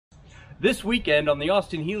This weekend on the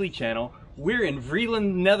Austin Healey Channel, we're in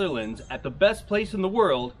Vreeland, Netherlands at the best place in the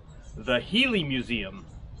world, the Healey Museum.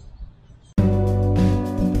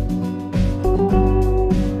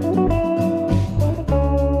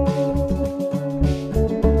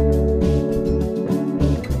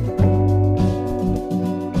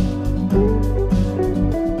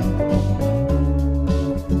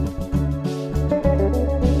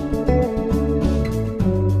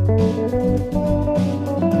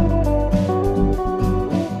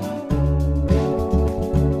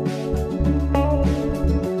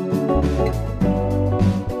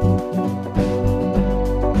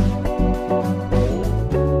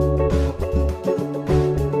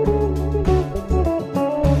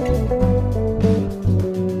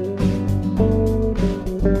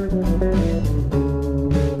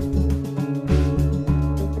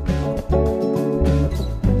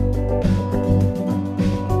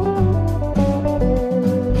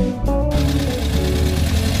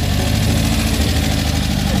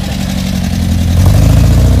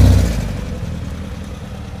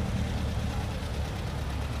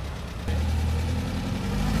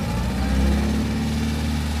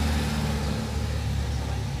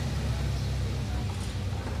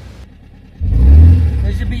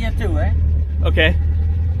 Too, eh? Okay.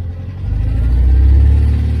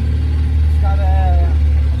 It's got a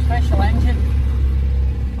special engine.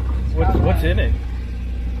 What's in it?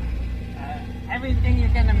 Everything you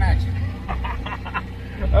can imagine.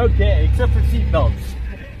 Okay, except for seat belts.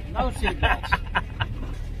 No seat belts.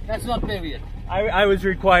 That's not period. I was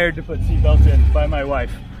required to put seat belts in by my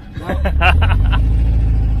wife. No.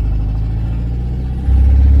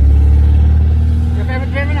 You've ever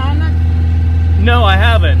driven a Honda? No, I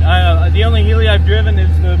haven't. The only Healey I've driven is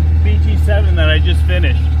the BT7 that I just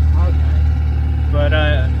finished. Okay. But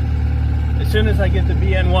as soon as I get the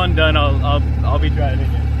BN1 done, I'll be driving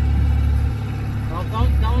it. Well,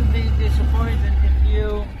 don't be disappointed if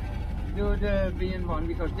you do the BN1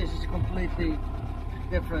 because this is a completely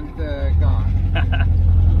different car.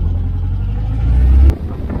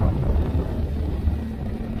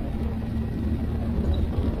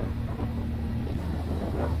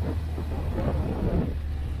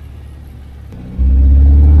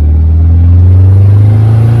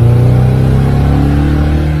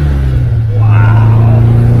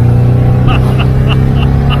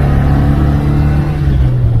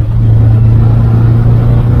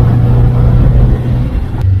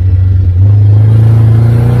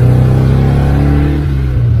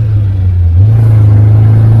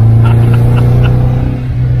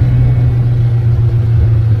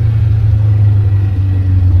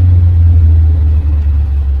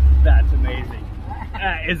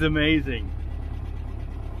 Is amazing.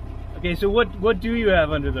 Okay, so what do you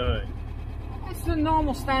have under the hood? It's the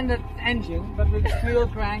normal standard engine, but with steel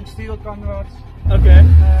cranks, steel conrods. Okay.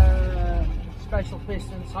 Special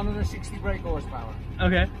pistons, 160 brake horsepower.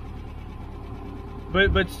 Okay.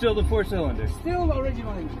 But still the 4-cylinder. Still the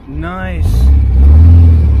original engine. Nice.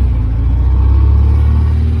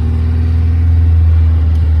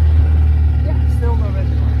 Yeah, still the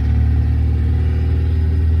original.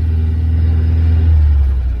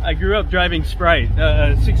 I grew up driving Sprite,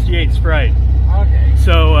 68 Sprite. Okay.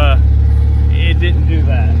 So it didn't do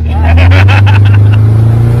that.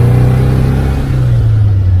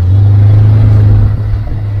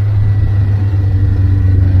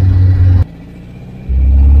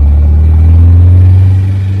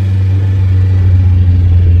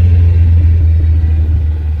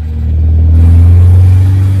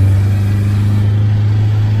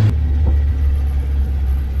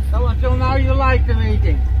 So until now you like the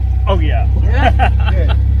meeting? Oh yeah. Yeah?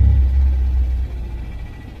 Good.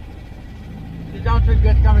 You don't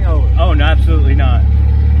regret coming over? Oh no, absolutely not.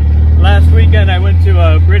 Last weekend I went to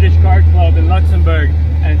a British car club in Luxembourg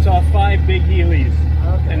and saw 5 big Healeys.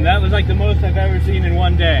 Okay. And that was like the most I've ever seen in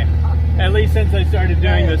one day. At least since I started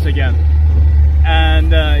doing this again.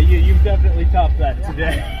 And you've definitely topped that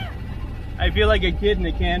today. I feel like a kid in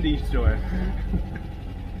a candy store.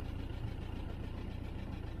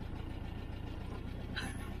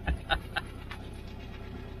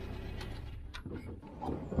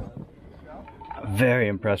 Very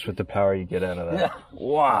impressed with the power you get out of that. Yeah.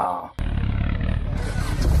 Wow.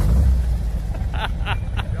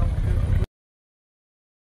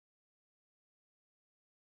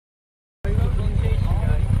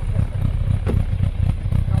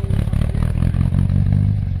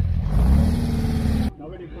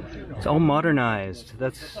 It's all modernized.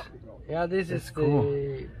 Yeah, this is cool.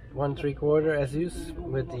 The 1 3/4 Azus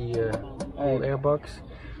with the old airbox.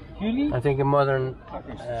 I think a modern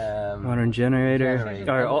modern generator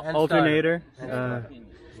or and alternator.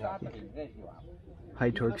 High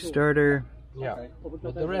torque starter. Yeah,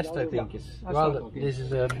 but the rest I think is, well, this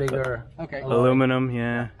is a bigger Aluminum,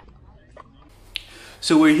 yeah.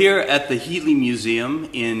 So we're here at the Healey Museum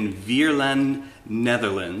in Vierland,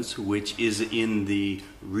 Netherlands, which is in the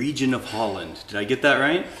region of Holland. Did I get that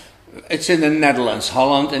right? It's in the Netherlands,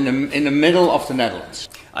 Holland, in the middle of the Netherlands.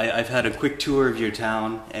 I've had a quick tour of your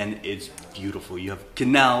town, and it's beautiful. You have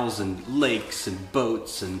canals and lakes and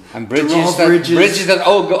boats and bridges that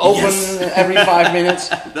open Yes. every 5 minutes.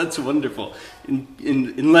 That's wonderful,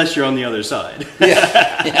 unless you're on the other side.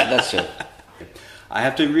 Yeah, that's it. I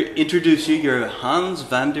have to introduce you. You're Hans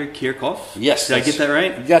van der Kerkhof. Yes. Did I get that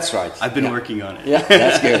right? That's right. I've been working on it. Yeah,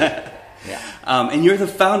 that's good. Yeah. And you're the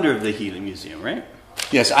founder of the Healey Museum, right?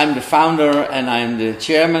 Yes, I'm the founder and I'm the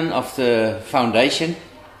chairman of the foundation.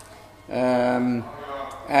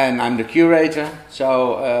 And I'm the curator.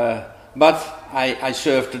 So, but I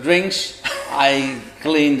serve the drinks, I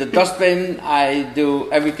clean the dustbin, I do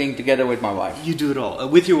everything together with my wife. You do it all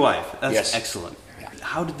with your wife. That's Yes. excellent.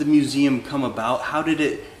 How did the museum come about? How did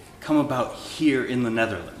it come about here in the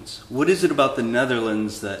Netherlands? What is it about the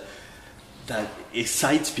Netherlands that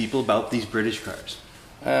excites people about these British cars?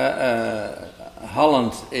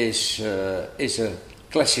 Holland is a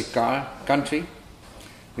classic car country.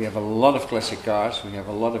 We have a lot of classic cars. We have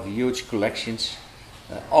a lot of huge collections,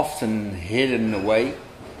 often hidden away,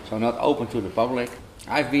 so not open to the public.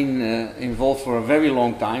 I've been involved for a very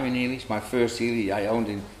long time in Healey's. My first Healey I owned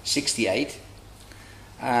in '68.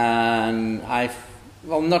 And I've,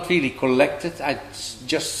 well, not really collected, I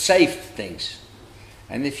just saved things.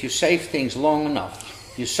 And if you save things long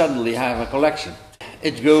enough, you suddenly have a collection.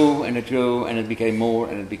 It grew and it grew and it became more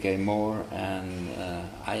and it became more, and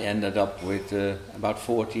I ended up with about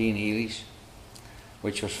 14 Healey's,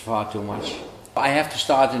 which was far too much. I have to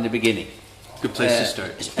start in the beginning. Good place to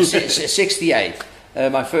start. 68.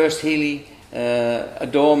 My first Healey. A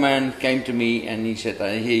doorman came to me and he said,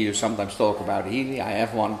 I hear you sometimes talk about a Healey, I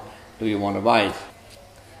have one, do you want to buy it?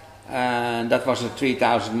 And that was a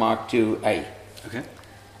 3000 Mark II-A. Okay.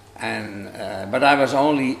 And, but I was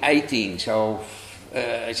only 18, so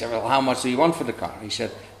I said, well, how much do you want for the car? He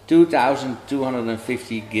said,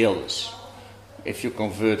 2,250 guilders, if you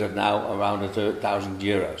convert it now around 1,000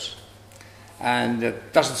 euros. And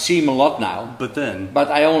it doesn't seem a lot now. But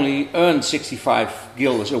I only earned 65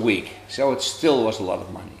 guilders a week, so it still was a lot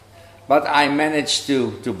of money. But I managed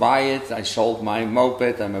to buy it. I sold my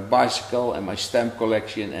moped and my bicycle and my stamp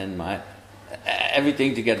collection and my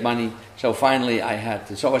everything to get money. So finally I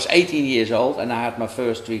was 18 years old and I had my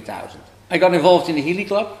first 3,000. I got involved in the Healey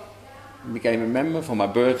Club, became a member. For my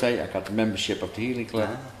birthday I got the membership of the Healey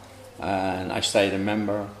Club, and I stayed a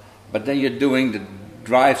member. But then you're doing the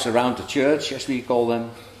drives around the church, as we call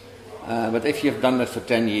them. But if you've done that for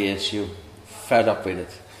 10 years, you're fed up with it.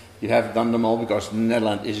 You have done them all because the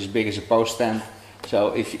Netherlands is as big as a post stamp.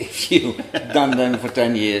 So if you've done them for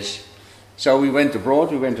 10 years. So we went abroad,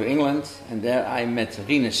 we went to England, and there I met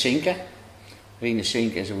Rinus Sinke. Rinus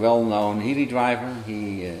Sinke is a well-known Healey driver.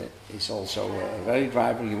 He is also a rally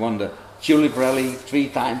driver. He won the Tulip Rally 3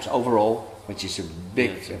 times overall, which is a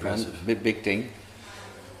big event, big thing.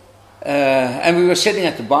 And we were sitting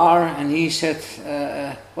at the bar, and he said,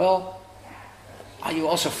 well, are you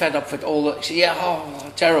also fed up with all the... I said, yeah,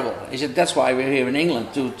 oh, terrible. He said, that's why we're here in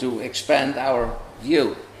England, to expand our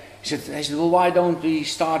view. He said, well, why don't we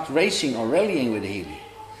start racing or rallying with the Healey?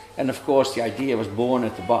 And of course, the idea was born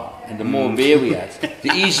at the bar. And the more beer we had,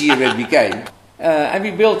 the easier it became. And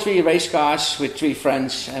we built 3 race cars with 3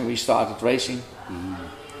 friends, and we started racing.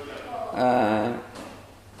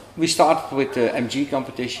 We started with the MG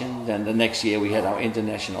competition, then the next year we had our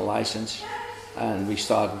international license, and we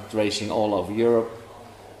started racing all over Europe.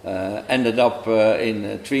 Ended up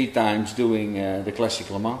in 3 times doing the Classic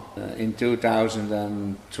Le Mans. In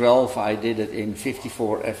 2012 I did it in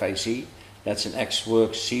 54 FAC, that's an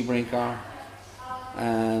ex-works Sebring car.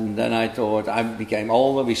 And then I thought, I became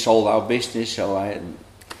older, we sold our business, so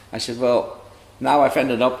I said, well, now I've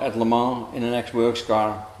ended up at Le Mans in an ex-works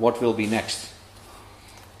car, what will be next?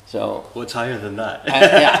 So what's higher than that?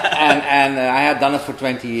 and I had done it for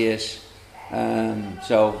 20 years.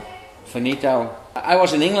 So finito. I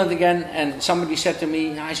was in England again, and somebody said to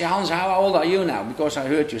me, I said, Hans, how old are you now? Because I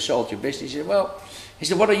heard you sold your business. He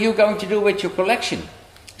said, what are you going to do with your collection?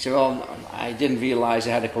 I said, well, I didn't realize I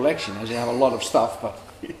had a collection. I said, I have a lot of stuff, but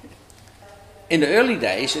in the early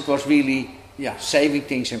days it was really saving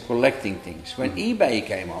things and collecting things. When eBay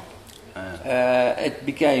came up, it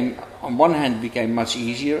became, on one hand, became much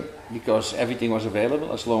easier because everything was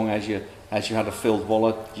available. As long as you had a filled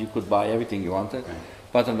wallet, you could buy everything you wanted.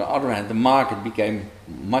 but on the other hand, the market became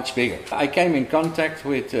much bigger. I came in contact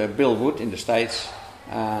with Bill Wood in the States,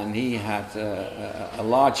 and he had a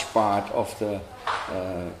large part of the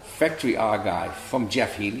factory archive from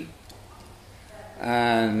Jeff Healey.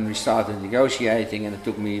 And we started negotiating, and it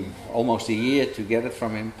took me almost a year to get it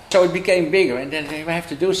from him. So it became bigger, and then we have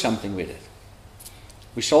to do something with it.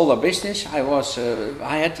 We sold our business.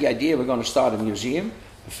 I had the idea we're going to start a museum.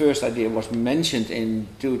 The first idea was mentioned in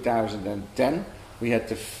 2010. We had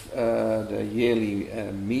the yearly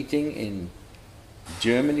meeting in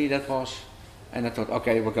Germany, that was, and I thought,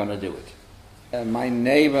 okay, we're going to do it. My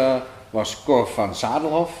neighbor was Cor van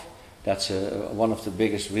Zadelhoff. That's one of the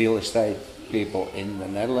biggest real estate people in the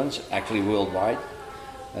Netherlands, actually worldwide.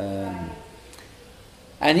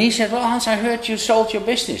 And he said, well, Hans, I heard you sold your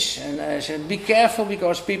business. And I said, be careful,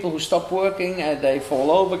 because people who stop working, they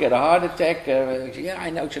fall over, get a heart attack. Yeah,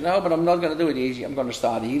 I know. I said, no, but I'm not going to do it easy. I'm going to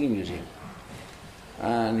start a Healey Museum.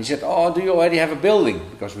 And he said, oh, do you already have a building?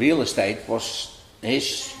 Because real estate was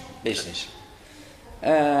his business.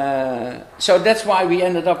 So that's why we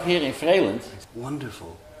ended up here in Vreeland.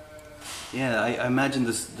 Wonderful. Yeah, I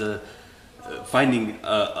imagine finding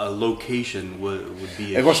a location would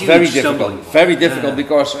be a huge It was very difficult, yeah.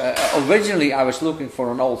 Because originally I was looking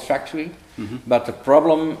for an old factory, but the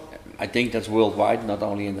problem, I think that's worldwide, not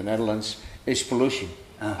only in the Netherlands, is pollution.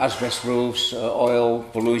 Asbest roofs, oil,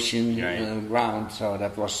 pollution, ground, so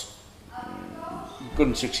that was,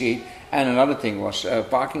 couldn't succeed. And another thing was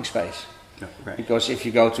parking space. Right. Because if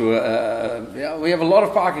you go to we have a lot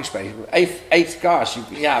of parking space, eight cars.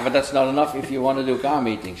 But that's not enough if you want to do car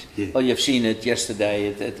meetings. Yeah. Well, you've seen it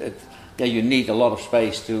yesterday. You need a lot of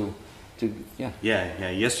space to. Yeah.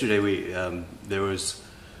 Yesterday there was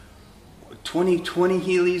 20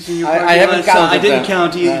 Healeys in your parking lot. I haven't counted. I didn't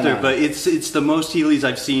count either, no. But it's the most Healeys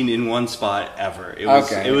I've seen in one spot ever. It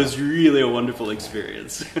was really a wonderful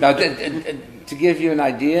experience. Now, to give you an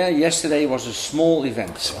idea, yesterday was a small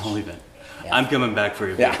event. Small event. Yeah. I'm coming back for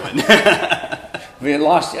a big one. We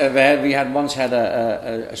had once had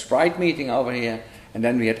a Sprite meeting over here, and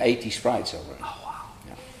then we had 80 Sprites over. Oh wow!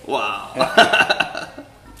 Yeah. Wow!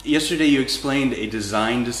 Yesterday you explained a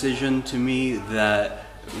design decision to me that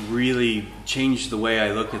really changed the way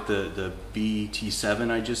I look at the BT7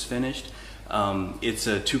 I just finished. It's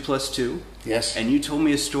a 2+2. Yes. And you told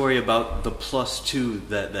me a story about the +2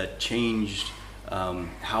 that changed.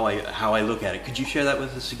 How I look at it. Could you share that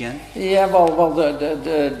with us again? Yeah, well,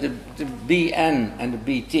 the BN and the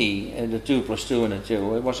BT, the 2+2 and the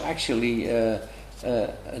 2, it was actually a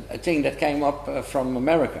thing that came up from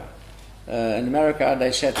America. In America,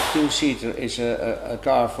 they said a 2-seater is a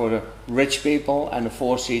car for the rich people, and a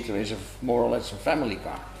 4-seater is more or less a family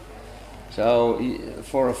car. So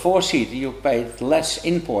for a 4-seater, you paid less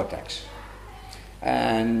import tax,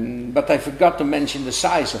 but they forgot to mention the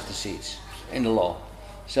size of the seats in the law.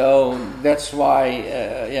 So that's why,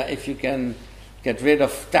 if you can get rid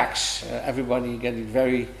of tax, everybody get it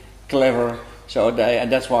very clever.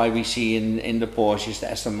 And that's why we see in the Porsches,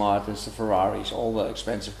 the Aston Martins, the Ferraris, all the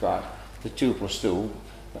expensive cars, the 2+2.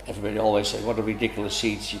 Everybody always says, what a ridiculous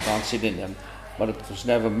seats, you can't sit in them. But it was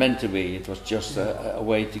never meant to be. It was just a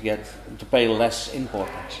way to pay less import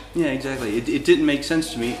tax. Yeah, exactly. It didn't make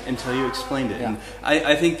sense to me until you explained it. Yeah. And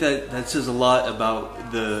I think that says a lot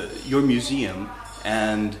about your museum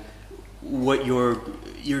and what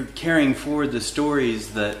you're carrying forward, the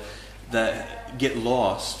stories that get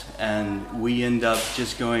lost, and we end up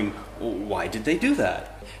just going, well, why did they do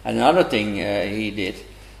that? Another thing he did,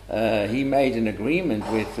 he made an agreement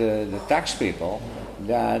with the tax people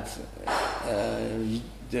that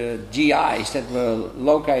the GIs that were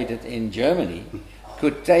located in Germany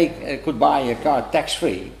could buy a car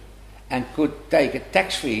tax-free and could take it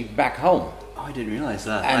tax-free back home. Oh, I didn't realize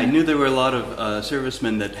that. And I knew there were a lot of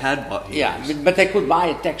servicemen that had bought Healey's. Yeah, but they could buy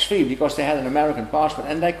it tax-free because they had an American passport,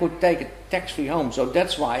 and they could take it tax-free home. So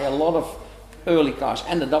that's why a lot of early cars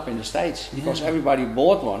ended up in the States, because everybody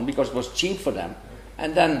bought one because it was cheap for them,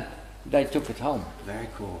 and then they took it home. Very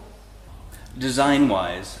cool.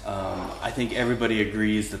 Design-wise, I think everybody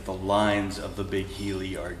agrees that the lines of the big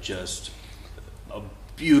Healey are just a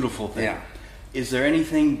beautiful thing. Yeah. Is there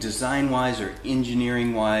anything design-wise or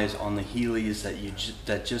engineering-wise on the Healeys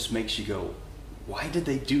that just makes you go, why did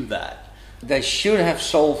they do that? They should have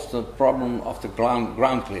solved the problem of the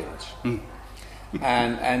ground clearance.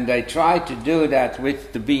 And they tried to do that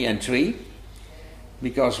with the BN3,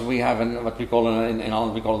 because we have what we call in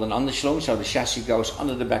Holland we call it an undersloom, so the chassis goes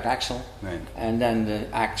under the back axle, right, and then the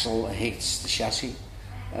axle hits the chassis.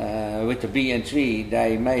 With the BN3,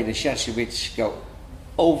 they made a chassis which go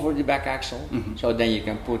over the back axle, so then you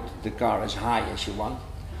can put the car as high as you want.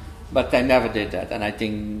 But they never did that, and I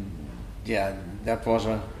think, yeah, that was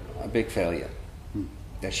a big failure.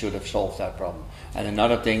 They should have solved that problem. And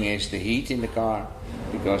another thing is the heat in the car,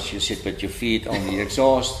 because you sit with your feet on the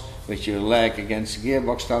exhaust, with your leg against the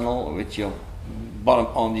gearbox tunnel, with your bottom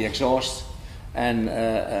on the exhaust. And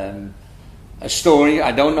a story,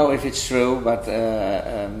 I don't know if it's true, but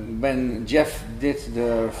when Jeff did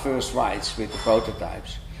the first rides with the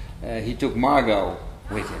prototypes, he took Margot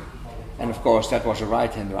with him. And of course that was a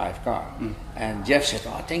right-hand drive car. And Jeff said,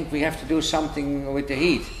 I think we have to do something with the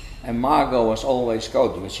heat. And Margot was always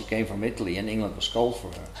cold, because she came from Italy and England was cold for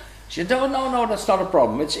her. She said, no, that's not a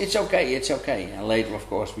problem. It's okay. And later, of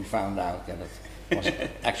course, we found out that it was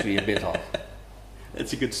actually a bit hot.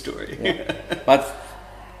 That's a good story. Yeah. But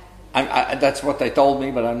that's what they told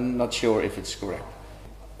me, but I'm not sure if it's correct.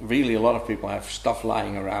 Really, a lot of people have stuff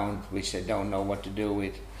lying around which they don't know what to do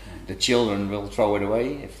with. The children will throw it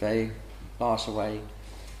away if they pass away.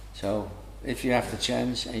 So if you have the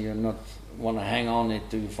chance and you're not want to hang on it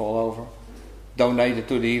till you fall over, donate it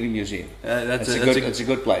to the Healey Museum. It's a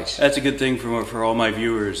good place. That's a good thing for all my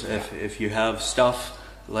viewers. Yeah. If you have stuff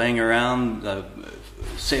laying around,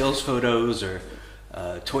 sales photos or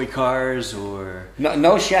toy cars or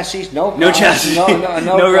no chassis, no chassis,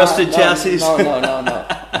 no rusted chassis,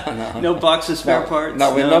 no box of spare parts.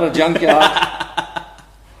 No, we're not a junkyard.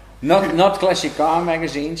 not classic car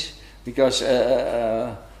magazines, because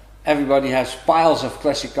everybody has piles of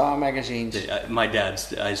classic car magazines. My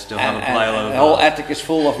dad's. I still have a pile of. The whole attic is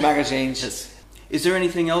full of magazines. Yes. Is there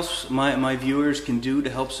anything else my viewers can do to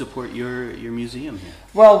help support your museum here?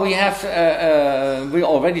 Well, we have. We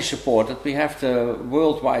already support it. We have the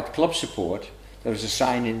worldwide club support. There's a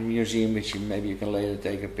sign in the museum which maybe you can later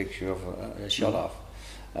take a picture of a shot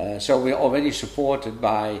of. So we're already supported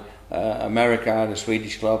by America, the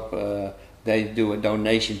Swedish club. They do a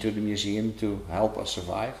donation to the museum to help us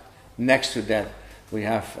survive. Next to that, we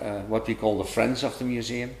have what we call the Friends of the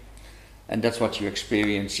Museum, and that's what you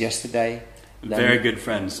experienced yesterday. Very good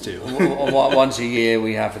friends too. Once a year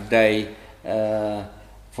we have a day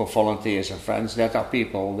for volunteers and friends. That are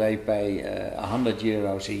people, they pay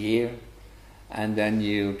 €100 a year, and then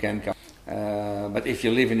you can come. But if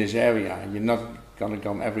you live in this area, you're not going to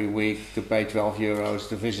come every week to pay €12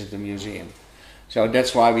 to visit the museum. So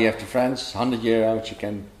that's why we have the Friends, €100. You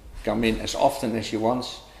can come in as often as you want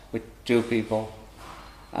with 2 people.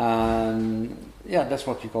 Yeah, that's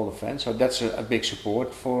what we call the Friends. So that's a big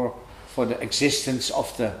support for the existence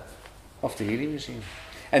of the Healey Museum.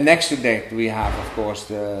 And next to that we have, of course,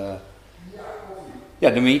 the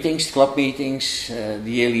meetings, club meetings, the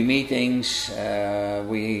yearly meetings.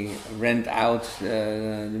 We rent out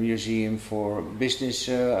the museum for business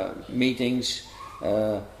meetings.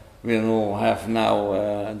 We will have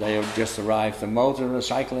now, they have just arrived, the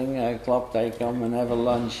motorcycling club. They come and have a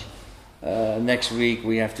lunch. Next week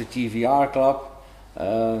we have the TVR club,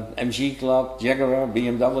 MG club, Jaguar,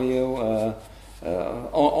 BMW.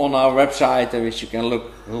 On our website, which you can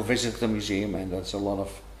look, we'll visit the museum, and that's a lot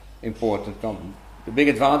of important company. The big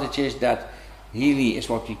advantage is that Healey is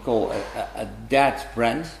what we call a dead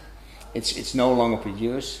brand. It's no longer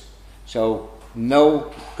produced, so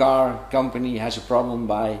no car company has a problem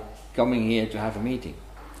by coming here to have a meeting.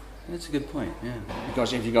 That's a good point, yeah.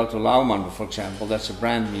 Because if you go to Laumann, for example, that's a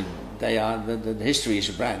brand. The history is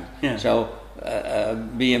a brand. Yeah. So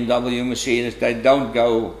BMW, Mercedes, they don't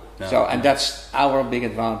go. No, so, and that's our big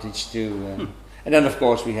advantage too. And then, of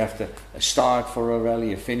course, we have a start for a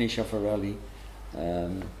rally, a finish of a rally.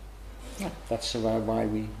 That's why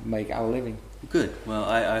we make our living. Good. Well,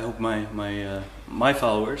 I hope my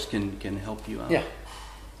followers can help you out. Yeah.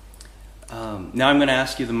 Now I'm going to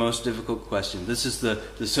ask you the most difficult question. This is the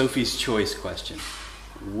Sophie's Choice question.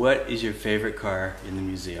 What is your favorite car in the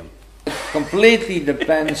museum? It completely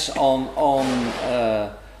depends on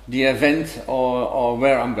the event or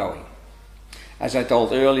where I'm going. As I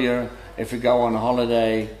told earlier, if we go on a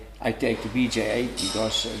holiday, I take the BJ8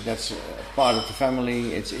 because that's part of the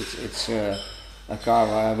family. It's a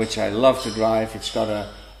car which I love to drive. It's got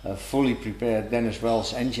a fully prepared Dennis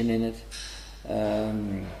Wells engine in it.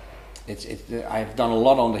 I've done a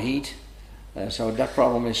lot on the heat, so that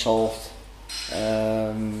problem is solved.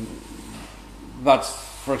 But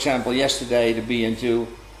for example, yesterday the BN2,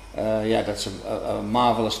 that's a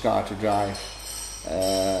marvelous car to drive.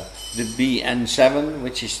 The BN7,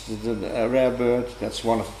 which is the rare bird, that's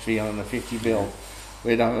one of the 350 built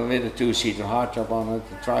with a 2-seater hardtop on it,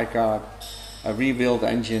 a tri-carb, a rebuilt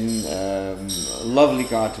engine, lovely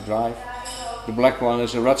car to drive. The black one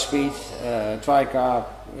is a Rudspeed, tri-carb,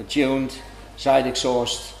 tuned, side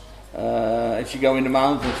exhaust, If you go in the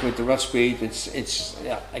mountains with the rut speed, it's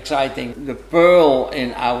exciting. The pearl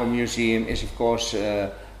in our museum is, of course,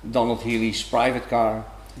 Donald Healey's private car.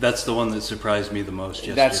 That's the one that surprised me the most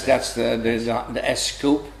yesterday. That's the S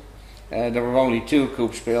coupe. There were only 2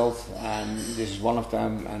 coupes built, and this is one of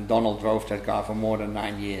them. And Donald drove that car for more than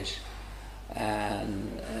 9 years,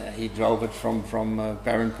 and he drove it from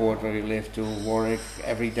Perranport, where he lived, to Warwick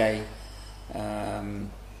every day. And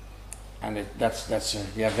that's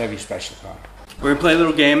a very special car. We're gonna play a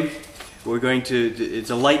little game. We're going to. It's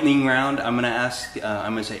a lightning round. I'm gonna ask.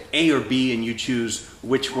 I'm gonna say A or B, and you choose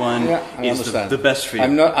which one is the best for you.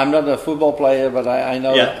 I'm not a football player, but I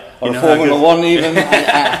know. Yeah, or you know Formula One even.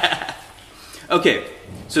 Okay,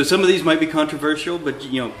 so some of these might be controversial, but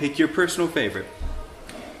pick your personal favorite.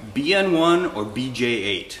 BN1 or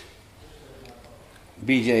BJ8?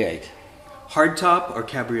 BJ8. Hardtop or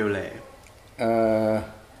cabriolet?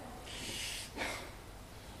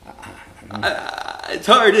 It's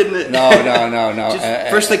hard, isn't it? No.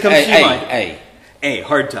 First thing comes to your mind. A.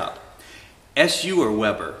 Hardtop. SU or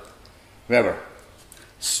Weber? Weber.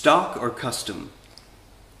 Stock or custom?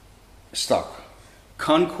 Stock.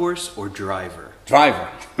 Concourse or driver? Driver.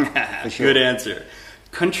 For sure. Good answer.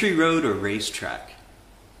 Country road or racetrack?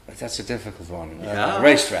 That's a difficult one. Yeah.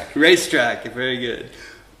 Racetrack. Racetrack, very good.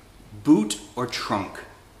 Boot or trunk?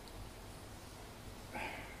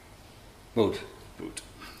 Boot. Boot.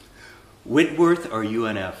 Whitworth or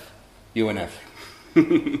UNF? UNF.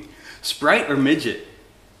 Sprite or midget?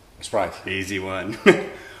 Sprite. Easy one.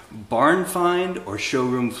 Barn find or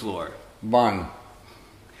showroom floor? Barn.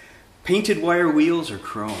 Painted wire wheels or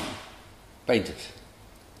chrome? Painted.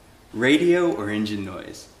 Radio or engine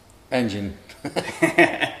noise? Engine.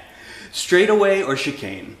 Straightaway or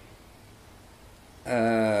chicane?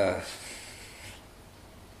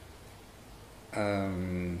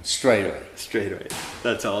 Straightaway. Straightaway.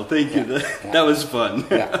 That's all. Thank you. That was fun.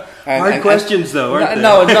 Yeah. Hard questions though, aren't they?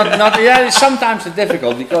 No, not. Yeah, sometimes it's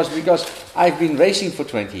difficult because I've been racing for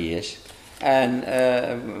 20 years,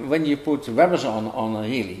 and when you put Webers on a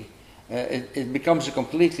Healey, it becomes a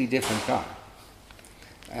completely different car.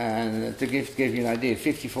 And to give you an idea,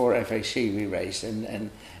 54 FAC we raced,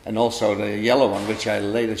 and also the yellow one, which I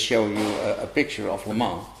later show you a picture of Le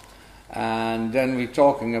Mans. And then we're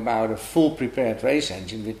talking about a full prepared race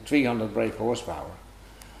engine with 300 brake horsepower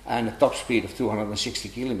and a top speed of 260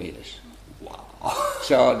 kilometers. Wow.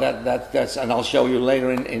 So that's, and I'll show you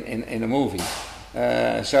later in a movie.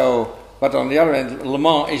 But on the other end, Le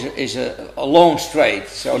Mans is a long straight,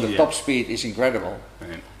 so the top speed is incredible.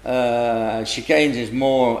 Right. Chicanes is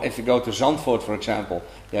more, if you go to Zandvoort, for example,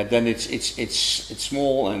 then it's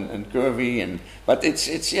small and curvy, but it's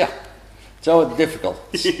so difficult.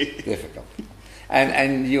 It's difficult.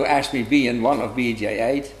 And you asked me BN1 or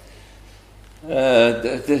BJ8.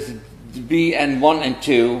 The BN1 and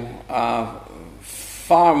 2 are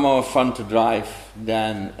far more fun to drive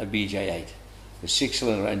than a BJ8. The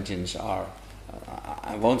 6-cylinder engines are,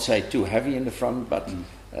 I won't say too heavy in the front, but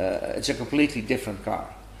it's a completely different car.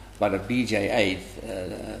 But a BJ8,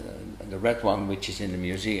 the red one, which is in the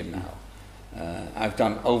museum now, I've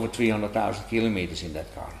done over 300,000 kilometers in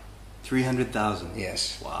that car. 300,000?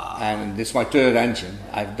 Yes. Wow. And this is my third engine.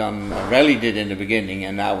 I've done, rallied it in the beginning,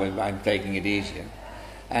 and now I'm taking it easier.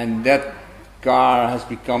 And that car has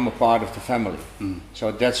become a part of the family.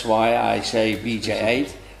 So that's why I say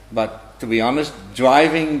BJ8. But to be honest,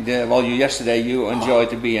 driving yesterday you enjoyed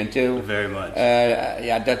the BN2. Very much.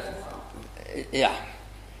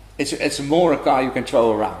 It's more a car you can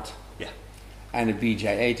throw around. Yeah. And the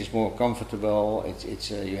BJ8 is more comfortable.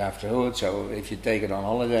 It's you have the hood, so if you take it on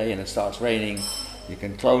holiday and it starts raining, you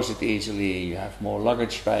can close it easily. You have more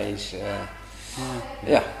luggage space.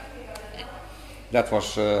 That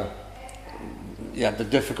was the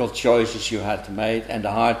difficult choices you had to make, and the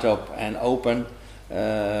hardtop and open.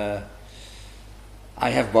 I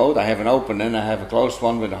have both. I have an open and I have a closed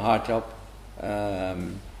one with a hardtop.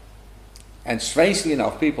 And strangely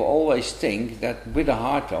enough, people always think that with a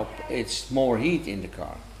hardtop it's more heat in the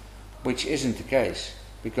car, which isn't the case,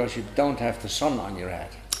 because you don't have the sun on your head.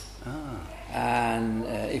 And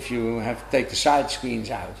if you take the side screens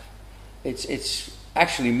out, it's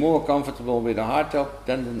actually more comfortable with a hardtop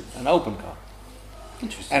than an open car.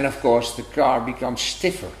 Interesting. And of course the car becomes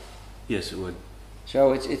stiffer. Yes, it would.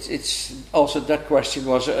 So it's also, that question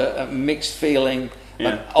was a mixed feeling.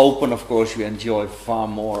 But open, of course, you enjoy far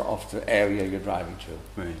more of the area you're driving through.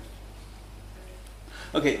 Right.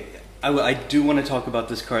 Okay, I do want to talk about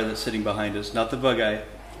this car that's sitting behind us, not the Bug-Eye,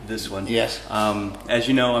 this one. Yes. As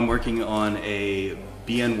you know, I'm working on a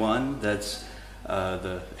BN1 that's,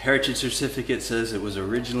 the heritage certificate says it was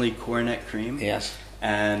originally Coronet Cream. Yes.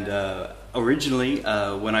 And originally,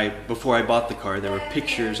 before I bought the car, there were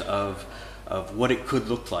pictures of what it could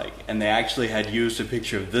look like, and they actually had used a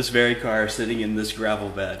picture of this very car sitting in this gravel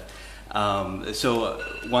bed. So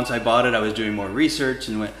once I bought it, I was doing more research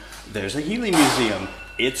and went, there's a Healey Museum.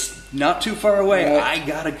 It's not too far away. I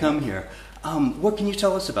gotta come here. What can you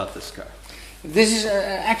tell us about this car? This is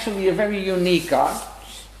actually a very unique car.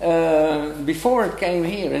 Before it came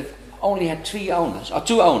here, it only had 2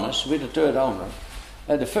 owners with a third owner.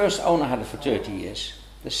 The first owner had it for 30 years.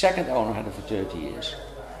 The second owner had it for 30 years.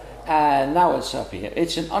 And now it's up here.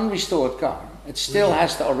 It's an unrestored car. It still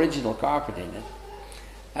has the original carpet in it.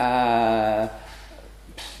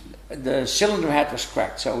 The cylinder head was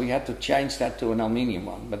cracked, so we had to change that to an aluminium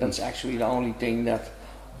one. But that's actually the only thing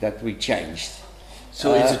that we changed.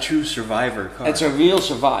 So it's a true survivor car. It's a real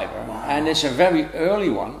survivor, wow. And it's a very early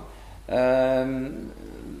one.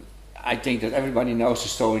 I think that everybody knows the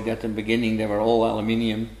story that in the beginning they were all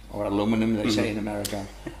aluminium, or aluminum they say in America,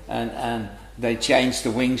 and they changed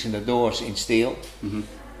the wings and the doors in steel.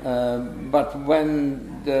 But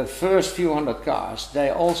when the first few hundred cars, they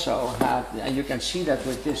also had, and you can see that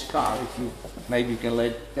with this car, if you maybe you can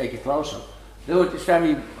take it closer. The hood is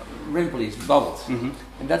very wrinkly, it's bubbled,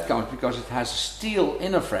 and that comes because it has a steel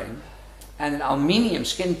inner frame and an aluminium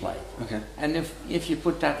skin plate. Okay. And if you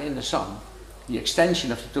put that in the sun, the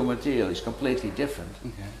extension of the two material is completely different.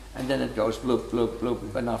 Okay. And then it goes bloop, bloop,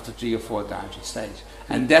 bloop, and after 3 or 4 times it stays.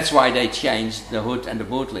 And that's why they changed the hood and the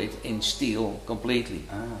boot lid in steel completely.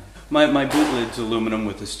 Ah. My boot lid's aluminum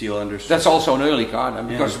with a steel underside. That's also an early car,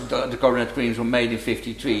 because the Coronet Creams were made in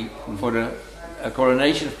 '53 for the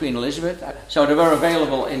coronation of Queen Elizabeth. So they were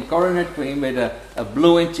available in Coronet Cream with a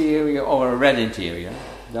blue interior or a red interior,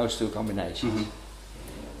 those two combinations.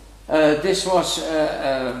 This was,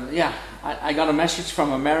 I got a message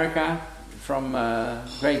from America, from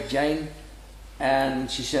Great Jane, and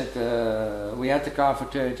she said, we had the car for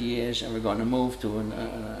 30 years and we're going to move to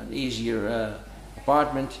an easier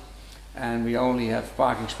apartment, and we only have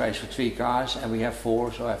parking space for 3 cars, and we have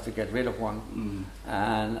 4, so I have to get rid of one.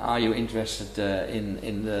 And are you interested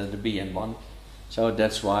in the BN1? So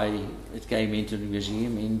that's why it came into the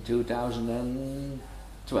museum in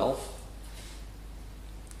 2012.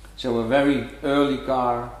 So a very early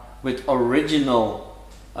car with original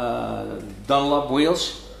Dunlop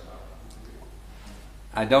wheels.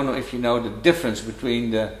 I don't know if you know the difference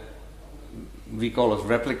between we call it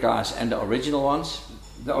replicas and the original ones.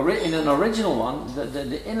 In an original one,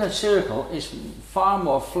 the inner circle is far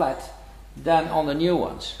more flat than on the new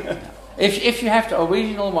ones. If you have the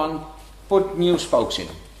original one, put new spokes in.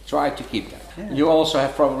 Try to keep that. Yeah. You also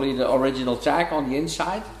have probably the original tag on the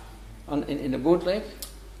inside, in the boot lid.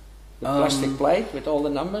 The plastic plate with all the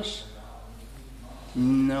numbers.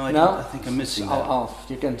 No, I think I'm missing that.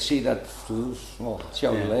 You can see that. Well, I'll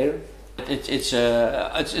show you later. It's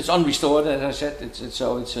unrestored, as I said. It's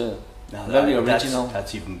very original.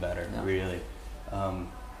 That's even better, really.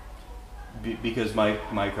 Because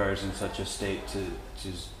my car is in such a state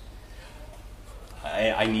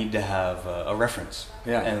I need to have a reference.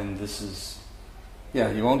 Yeah. And this is. Yeah,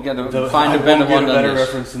 you won't find a better one than this.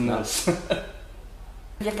 Reference than this.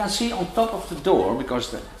 You can see on top of the door,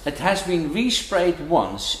 because it has been resprayed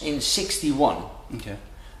once in '61. Okay.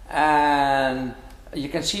 And you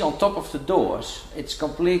can see on top of the doors, it's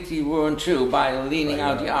completely worn through by leaning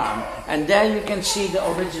out the arm. And there you can see the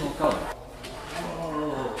original color.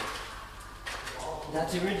 Oh,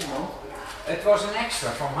 that's original? It was an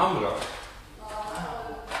extra from Hamburg.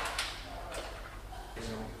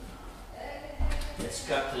 It's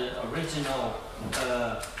got the original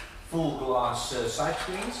full glass side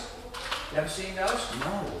screens. You ever seen those?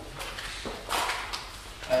 No.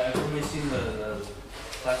 I've only seen the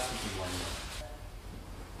plasticky one.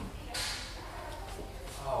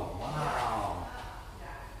 Oh wow!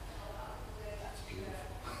 That's beautiful.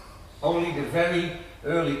 Only the very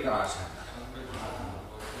early cars had that.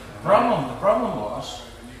 The problem was,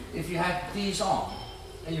 if you had these on,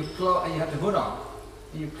 and you had the hood on,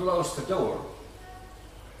 and you closed the door,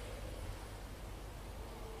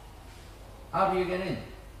 how do you get in?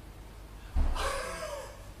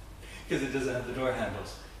 Because it doesn't have the door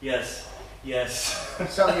handles. Yes, yes.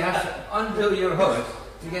 So you have to undo your hood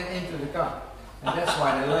to get into the car. And that's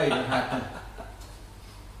why the lady had to.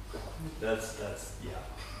 That's yeah.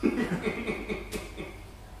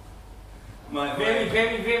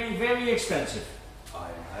 Very expensive. I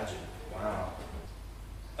imagine. Wow.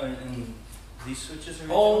 And these switches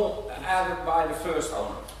are all added by the first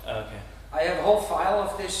owner. Okay. I have a whole file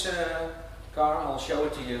of this car. I'll show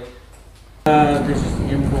it to you. This is the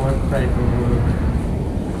import paperwork.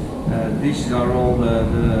 These are all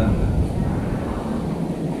the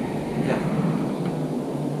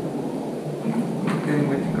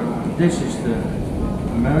This is the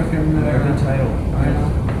American title.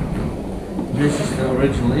 This is the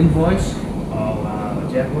original invoice. Oh wow,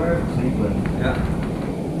 Jaguar, Cleveland. Yeah.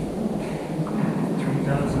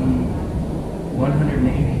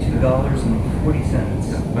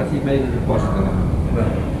 $3,182.40. But he made a deposit on it.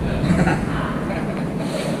 Well,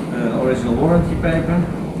 Original warranty paper.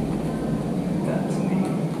 that's neat.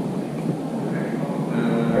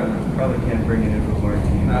 Probably can't bring it in for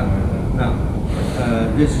warranty anymore. No.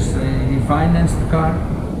 This is he financed the car,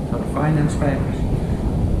 so the finance papers.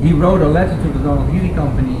 He wrote a letter to the Donald Healey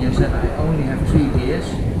company and said, I only have 3 gears,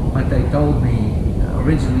 but they told me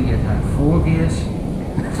originally it had 4 gears.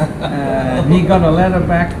 He got a letter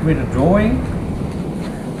back with a drawing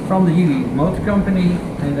from the Healey Motor Company,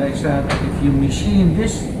 and they said, if you machine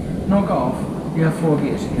this knockoff, you have 4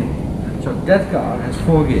 gears again. So that car has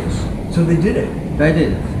 4 gears. So they did it. They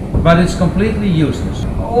did it, but it's completely useless.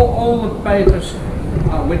 All the papers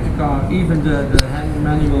are with the car, even the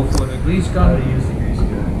manual for the grease How gun. to use the grease gun.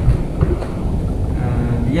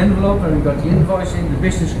 The envelope where we got the invoice in, the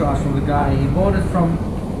business cards from the guy he bought it from.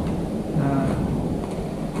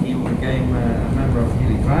 He became a member of the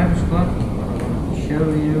Healey Drivers Club. What I wanted to show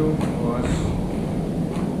you was,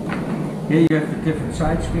 here you have the different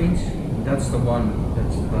side screens. That's the one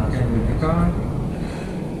That's the last came with the car.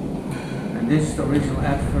 And this is the original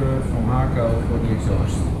advert from Harco for the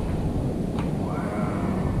exhaust.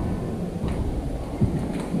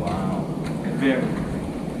 Wow. Very.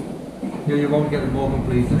 Here you won't get it more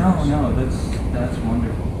complete. No, that's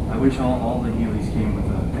wonderful. I wish all the Healeys came with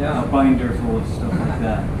Yeah. a binder full of stuff like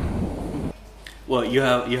that. Well, you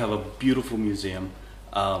have a beautiful museum.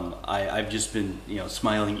 I've just been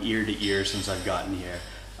smiling ear to ear since I've gotten here,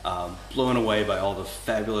 blown away by all the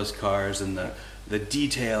fabulous cars and the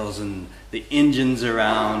details and the engines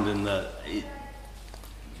around and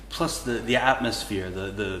plus the atmosphere.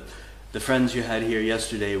 The friends you had here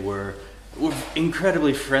yesterday were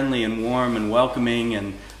incredibly friendly and warm and welcoming,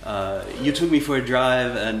 and you took me for a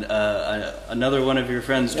drive, and another one of your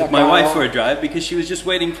friends took my wife for a drive because she was just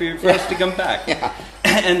waiting for us to come back. Yeah.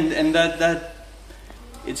 and that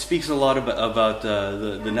it speaks a lot about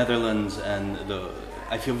the Netherlands, and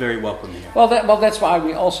I feel very welcome here. Well, that's why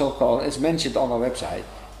we also call it's mentioned on our website,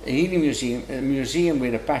 a Healey Museum, a museum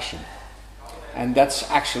with a passion, and that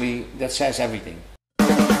says everything.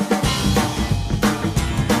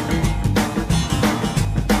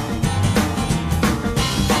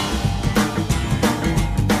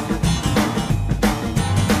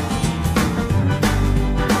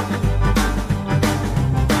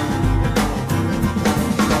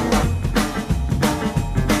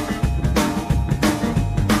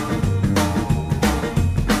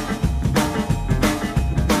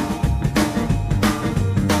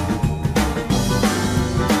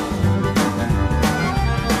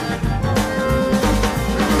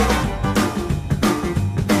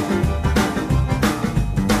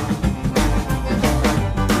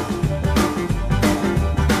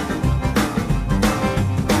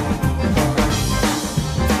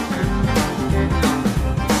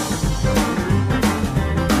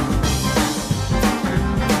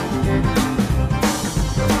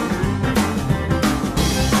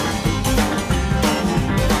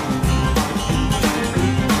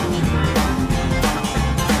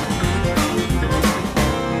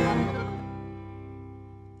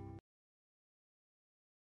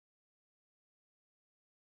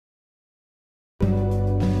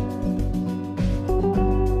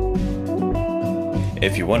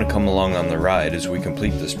 If you want to come along on the ride as we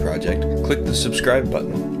complete this project, click the subscribe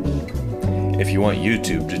button. If you want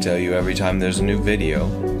YouTube to tell you every time there's a new video,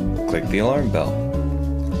 click the alarm bell.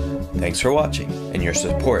 Thanks for watching, and your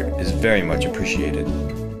support is very much appreciated.